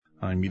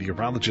I'm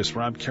meteorologist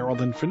Rob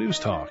Carrollton for News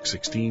Talk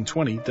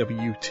 1620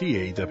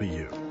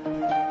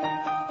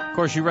 WTAW. Of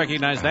course, you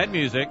recognize that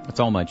music.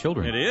 It's All My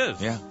Children. It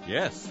is. Yeah.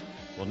 Yes.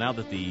 Well, now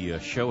that the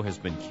show has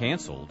been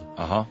canceled.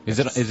 Is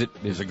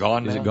it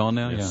gone now? Is it gone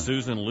now? Yeah.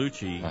 Susan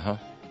Lucci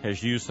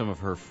has used some of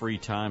her free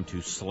time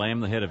to slam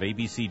the head of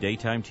ABC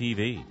Daytime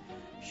TV.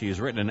 She has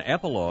written an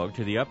epilogue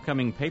to the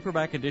upcoming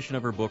paperback edition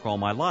of her book, All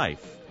My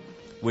Life,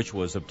 which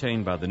was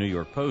obtained by the New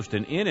York Post.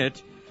 And in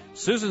it,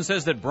 Susan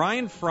says that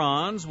Brian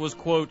Franz was,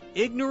 quote,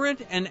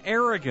 ignorant and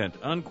arrogant,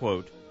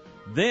 unquote.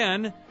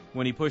 Then,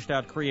 when he pushed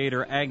out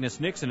creator Agnes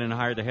Nixon and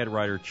hired the head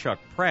writer Chuck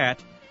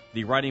Pratt,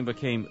 the writing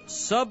became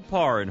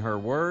subpar, in her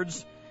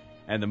words,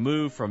 and the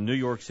move from New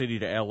York City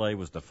to L.A.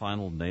 was the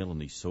final nail in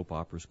the soap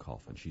opera's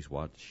coffin.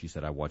 She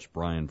said, I watched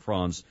Brian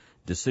Franz's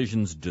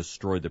decisions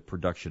destroy the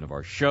production of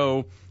our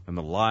show and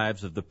the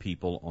lives of the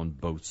people on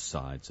both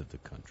sides of the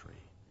country.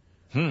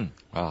 Well,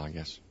 I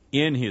guess.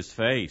 In his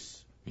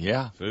face.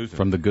 Yeah. Susan.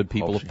 From the good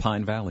people of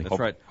Pine Valley. That's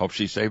right. Hope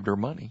she saved her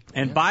money.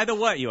 And by the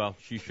way,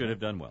 she should have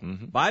done well.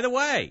 Mm-hmm. By the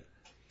way,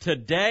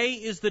 today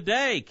is the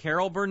day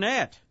Carol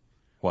Burnett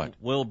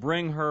will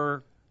bring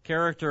her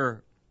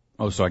character.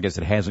 Oh, so I guess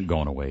it hasn't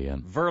gone away yet.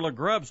 Verla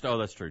Grubbs. Oh,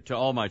 that's true. To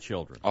All My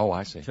Children. Oh,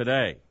 I see.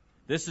 Today.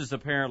 This is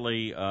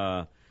apparently,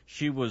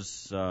 she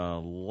was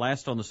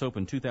last on the soap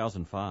in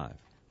 2005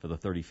 for the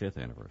 35th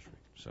anniversary.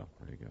 So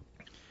there you go.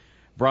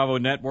 Bravo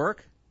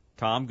Network.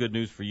 Tom, good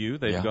news for you.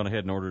 They've gone ahead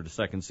and ordered a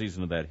second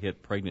season of that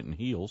hit Pregnant in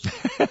Heels.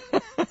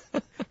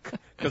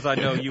 Because I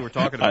know you were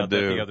talking about that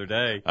the other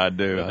day. I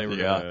do. They were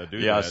gonna do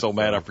that, I was so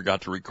mad I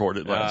forgot to record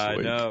it last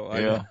week. I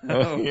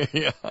know.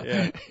 Yeah.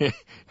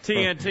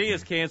 TNT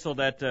has canceled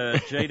that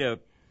Jada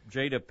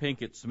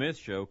Pinkett Smith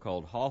show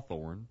called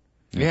Hawthorne.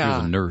 She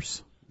was a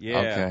nurse. Yeah.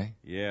 Okay.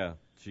 Yeah.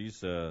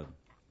 She's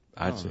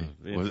I see.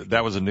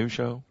 That was a new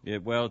show? I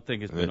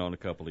think it's been on a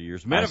couple of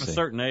years. Men of a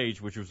Certain Age,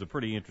 which was a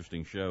pretty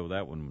interesting show.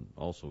 That one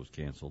also was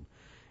canceled.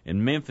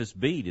 And Memphis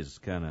Beat is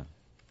kind of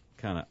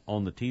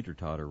on the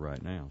teeter-totter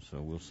right now,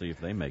 so we'll see if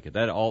they make it.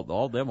 That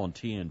all them on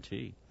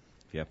TNT,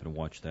 if you happen to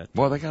watch that.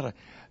 Well, they got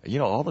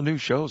all the new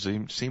shows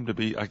seem to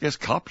be, I guess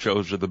cop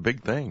shows are the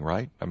big thing,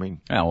 right? I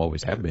mean.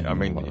 Always have been. I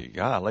mean,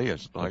 golly,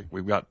 it's like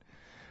we got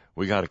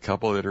a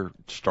couple that are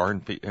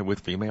starring with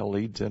female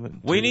leads in it.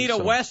 We need a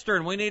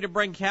Western. We need to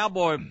bring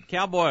cowboy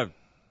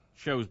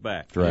shows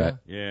back. That's right.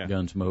 Yeah.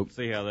 Gunsmoke.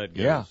 See how that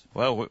goes. Yeah.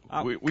 Well,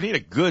 we need a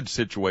good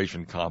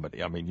situation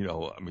comedy. I mean,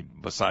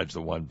 besides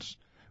the ones,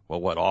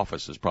 what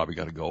Office is probably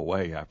going to go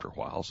away after a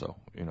while. So,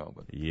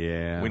 but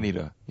yeah, we need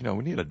a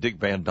Dick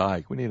Van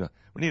Dyke. We need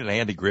an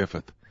Andy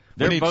Griffith.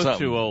 They're both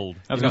too old.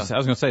 I was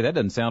going to say that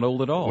doesn't sound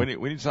old at all. We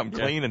need something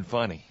clean and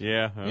funny.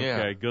 Yeah. Okay.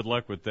 Yeah. Good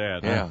luck with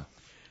that. Yeah. Huh?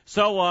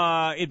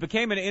 So it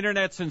became an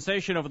internet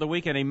sensation over the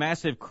weekend. A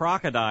massive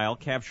crocodile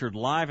captured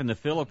live in the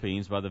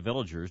Philippines by the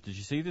villagers. Did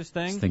you see this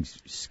thing? This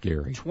thing's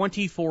scary.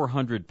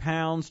 2,400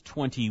 pounds,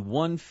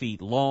 21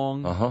 feet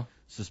long.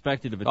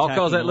 Suspected of attacking. All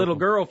because that little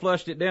girl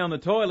flushed it down the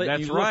toilet.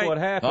 That's and right. Look what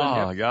happened.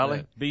 Oh,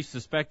 golly. Be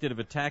suspected of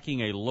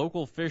attacking a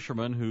local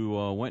fisherman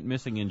who went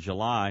missing in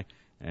July.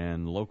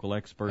 And local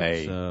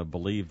experts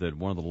believe that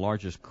one of the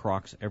largest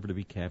crocs ever to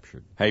be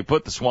captured. Hey,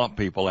 put the swamp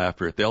people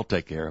after it. They'll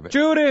take care of it.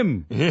 Shoot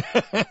him! There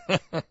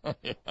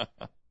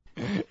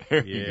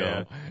you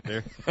go.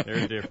 They're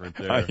different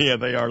there. Yeah,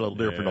 they are a little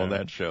different on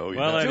that show.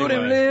 Well, anyway. Shoot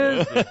him,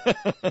 Liz!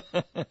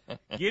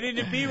 Get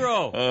into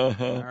B-roll. All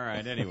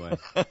right, anyway.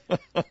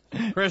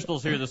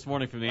 Crystal's here this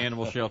morning from the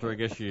animal shelter. I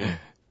guess you had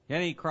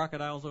any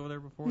crocodiles over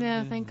there before?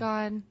 No, thank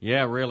God.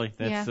 Yeah, really.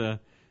 That's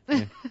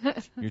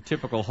your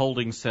typical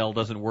holding cell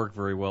doesn't work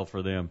very well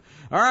for them.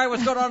 All right,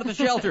 what's going on at the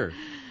shelter?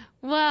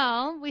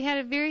 Well, we had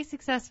a very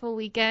successful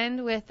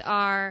weekend with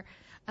our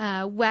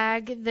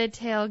Wag the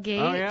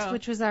Tailgate,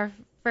 which was our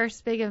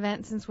first big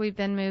event since we've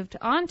been moved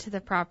onto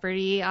the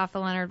property off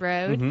of Leonard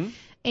Road. Mm-hmm.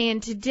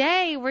 And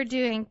today we're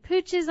doing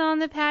Pooches on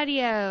the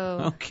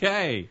Patio.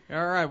 Okay.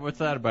 All right, what's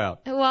that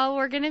about? Well,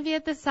 we're going to be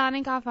at the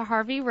Sonic off of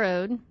Harvey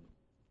Road,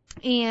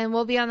 and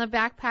we'll be on the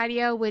back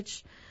patio,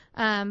 which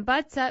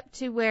butts up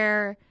to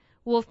where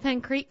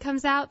Wolfpen Creek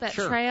comes out, that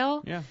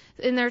trail. Yeah.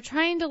 And they're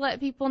trying to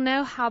let people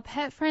know how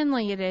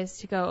pet-friendly it is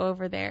to go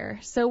over there.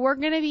 So we're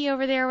going to be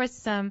over there with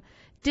some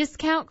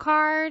discount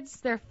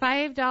cards. They're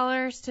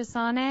 $5 to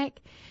Sonic.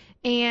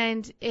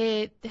 And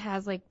it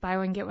has, like, buy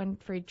one, get one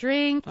free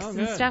drinks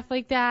and stuff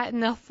like that.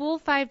 And the full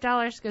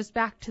 $5 goes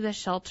back to the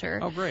shelter.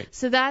 Oh, great.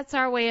 So that's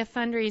our way of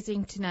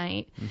fundraising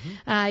tonight.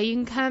 Mm-hmm. You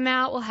can come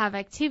out. We'll have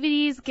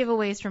activities,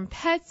 giveaways from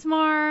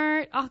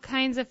PetSmart, all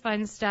kinds of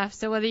fun stuff.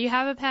 So whether you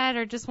have a pet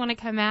or just want to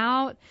come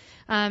out,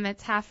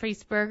 it's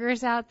half-price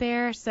burgers out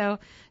there. So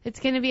it's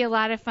going to be a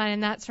lot of fun,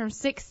 and that's from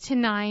 6 to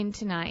 9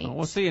 tonight. Oh,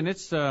 well, see, and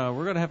it's we're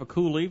going to have a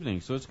cool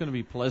evening, so it's going to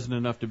be pleasant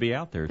enough to be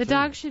out there, The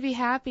dogs should be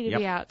happy to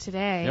be out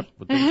today. Yep,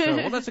 I think so.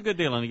 Well, that's a good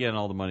deal, and again,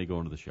 all the money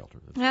going to the shelter.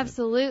 That's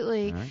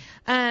Absolutely. Right.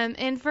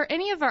 And for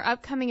any of our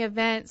upcoming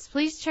events,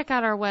 please check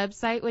out our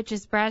website, which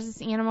is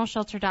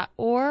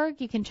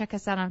brazosanimalshelter.org. You can check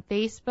us out on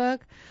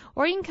Facebook,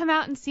 or you can come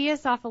out and see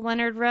us off of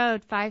Leonard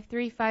Road,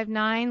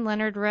 5359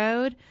 Leonard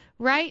Road,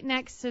 right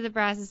next to the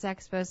Brazos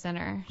Expo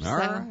Center. All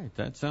right.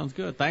 That sounds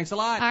good. Thanks a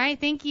lot. All right.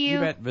 Thank you. You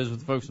bet. Visit with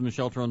the folks from the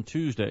shelter on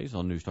Tuesdays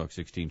on News Talk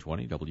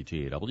 1620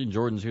 WTAW. And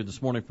Jordan's here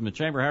this morning from the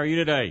Chamber. How are you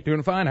today?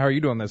 Doing fine. How are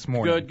you doing this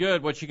morning? Good,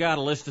 good. What you got?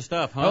 A list of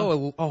stuff, huh?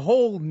 Oh, a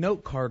whole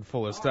note card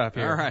full of stuff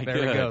here. All right, there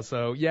good. we go.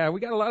 So, yeah,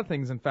 we got a lot of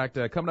things. In fact,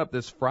 coming up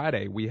this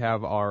Friday, we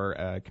have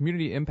our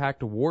Community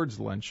Impact Awards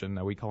luncheon.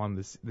 We call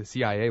them the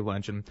CIA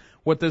luncheon.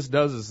 What this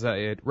does is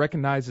it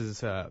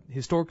recognizes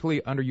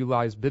historically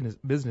underutilized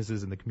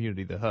businesses in the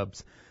community, the hubs.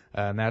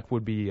 And that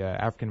would be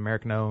African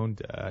American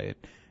owned,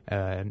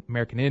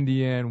 American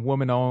Indian,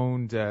 woman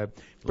owned,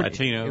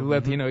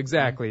 Latino,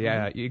 exactly,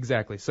 yeah,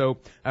 exactly. So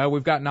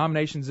we've got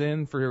nominations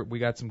in we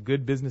got some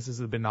good businesses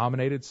that have been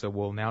nominated, so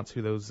we'll announce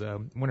who those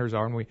winners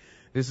are. And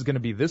this is going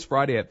to be this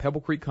Friday at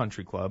Pebble Creek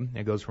Country Club.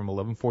 It goes from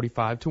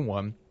 11:45 to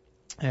 1,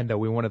 and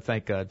we want to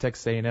thank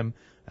Texas A&M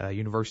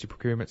University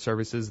Procurement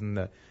Services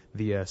and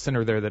the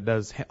center there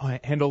that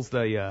handles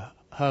the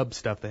hub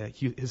stuff, the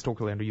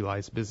historically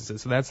underutilized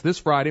businesses. So that's this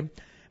Friday.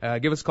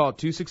 Give us a call at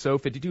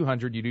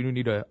 260-5200. You do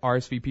need a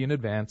RSVP in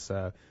advance.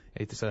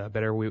 It's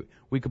better.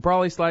 We could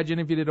probably slide you in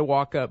if you did a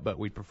walk up, but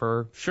we'd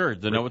prefer. Sure,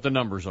 to know what the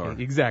numbers are.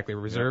 Exactly.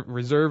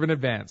 Reserve in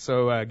advance.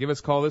 So give us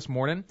a call this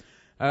morning.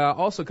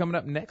 Also coming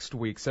up next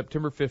week,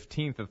 September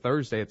 15th, a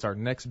Thursday, it's our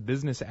next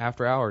business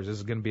after hours. This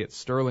is going to be at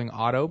Sterling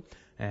Auto,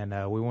 and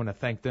we want to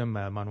thank them,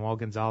 Manuel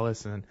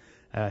Gonzalez and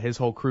his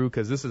whole crew,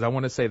 because this is, I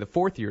want to say, the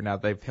fourth year now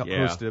they've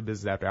hosted a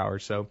business after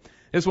hours. So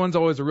this one's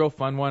always a real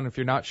fun one. If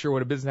you're not sure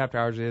what a business after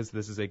hours is,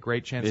 this is a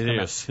great chance to come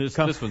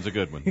out. This one's a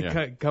good one.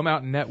 Yeah. Come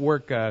out and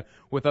network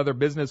with other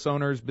business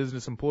owners,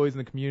 business employees in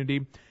the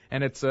community,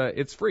 and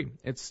it's free.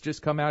 It's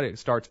just come out. It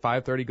starts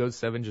 5:30, goes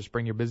 7. Just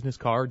bring your business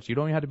cards. You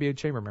don't even have to be a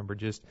chamber member.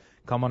 Just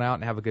come on out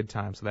and have a good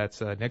time. So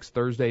that's next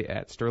Thursday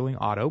at Sterling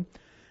Auto,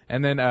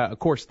 and then of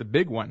course the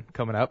big one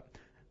coming up.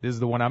 This is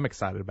the one I'm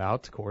excited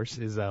about, of course,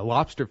 is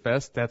Lobster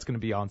Fest. That's going to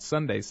be on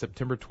Sunday,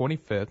 September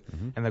 25th.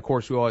 Mm-hmm. And, of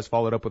course, we always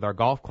follow it up with our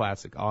golf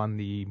classic on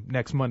the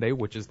next Monday,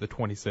 which is the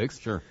 26th.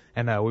 Sure.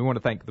 And we want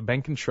to thank the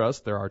Bank and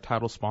Trust. They're our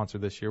title sponsor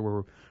this year.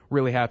 We're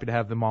really happy to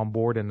have them on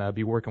board and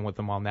be working with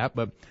them on that.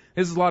 But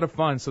this is a lot of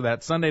fun. So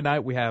that Sunday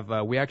night we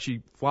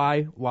actually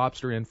fly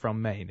lobster in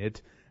from Maine.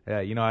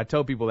 I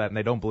tell people that and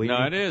they don't believe me.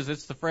 No, it is.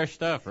 It's the fresh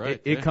stuff,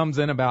 right? It comes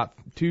in about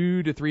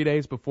 2 to 3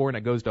 days before, and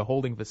it goes to a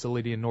holding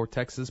facility in North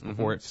Texas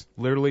before it's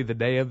literally the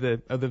day of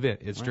the event.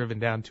 It's driven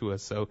down to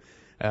us. So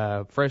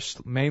fresh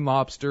Maine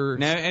lobster.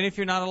 Now, and if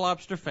you're not a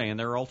lobster fan,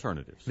 there are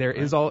alternatives. There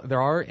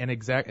are, and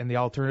the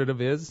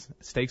alternative is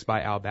Steaks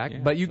by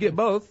Outback. But you get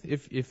both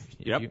if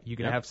you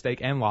can have steak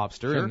and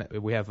lobster. Sure.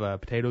 And we have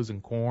potatoes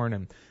and corn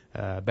and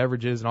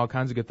beverages and all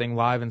kinds of good things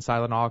live and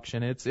silent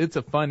auction. It's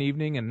a fun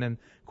evening. And then,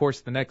 of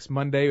course, the next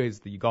Monday is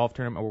the golf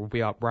tournament. We'll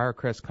be out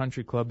Briarcrest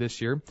Country Club this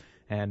year,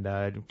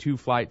 and 2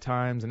 flight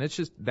times. And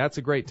that's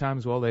a great time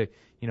as well. They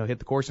hit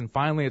the course, and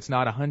finally it's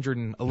not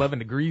 111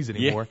 degrees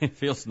anymore. Yeah, it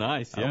feels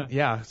nice.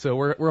 Yeah. So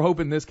we're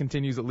hoping this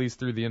continues at least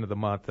through the end of the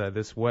month,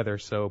 this weather.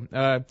 So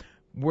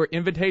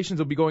invitations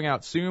will be going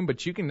out soon,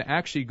 but you can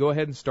actually go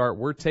ahead and start.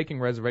 We're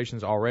taking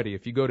reservations already.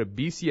 If you go to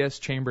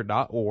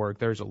bcschamber.org,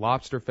 there's a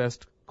Lobster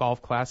Fest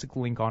Golf Classic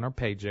link on our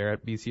page there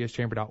at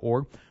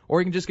bcschamber.org,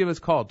 or you can just give us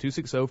a call,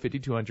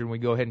 260-5200, and we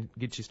go ahead and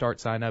get you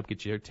sign up,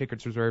 get your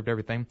tickets reserved,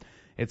 everything.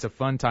 It's a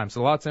fun time.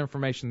 So lots of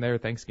information there.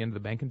 Thanks again to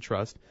the Bank and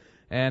Trust.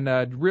 And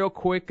real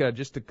quick,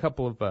 just a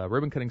couple of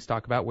ribbon cuttings to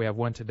talk about. We have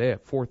one today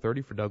at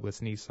 4:30 for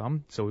Douglas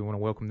Nissan, so we want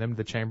to welcome them to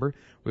the chamber.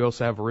 We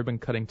also have a ribbon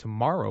cutting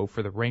tomorrow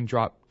for the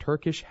Raindrop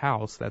Turkish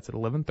House. That's at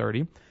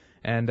 11:30.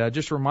 And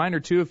just a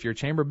reminder, too, if you're a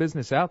chamber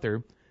business out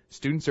there,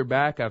 students are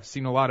back. I've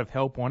seen a lot of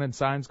help wanted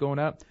signs going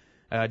up.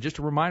 Just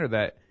a reminder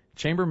that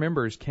chamber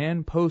members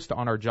can post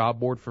on our job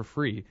board for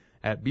free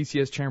at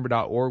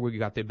bcschamber.org. We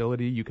got the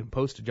ability. You can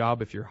post a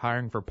job if you're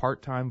hiring for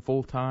part-time,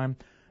 full-time.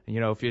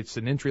 If it's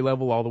an entry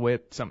level all the way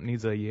up, something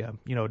needs a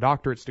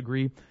doctorate's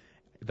degree,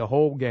 the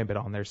whole gambit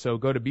on there. So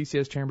go to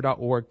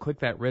bcschamber.org, click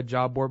that red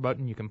job board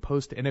button. You can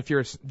post. And if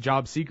you're a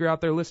job seeker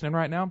out there listening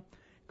right now,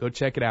 go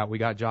check it out. We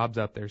got jobs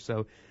up there.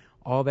 So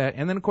all that.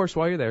 And then, of course,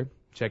 while you're there,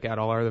 check out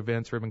all our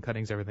events, ribbon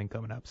cuttings, everything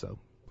coming up. So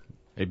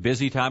a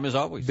busy time as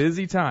always.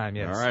 Busy time,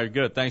 yes. All right,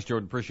 good. Thanks,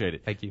 Jordan. Appreciate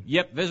it. Thank you.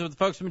 Yep, visit with the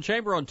folks from the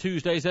chamber on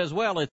Tuesdays as well.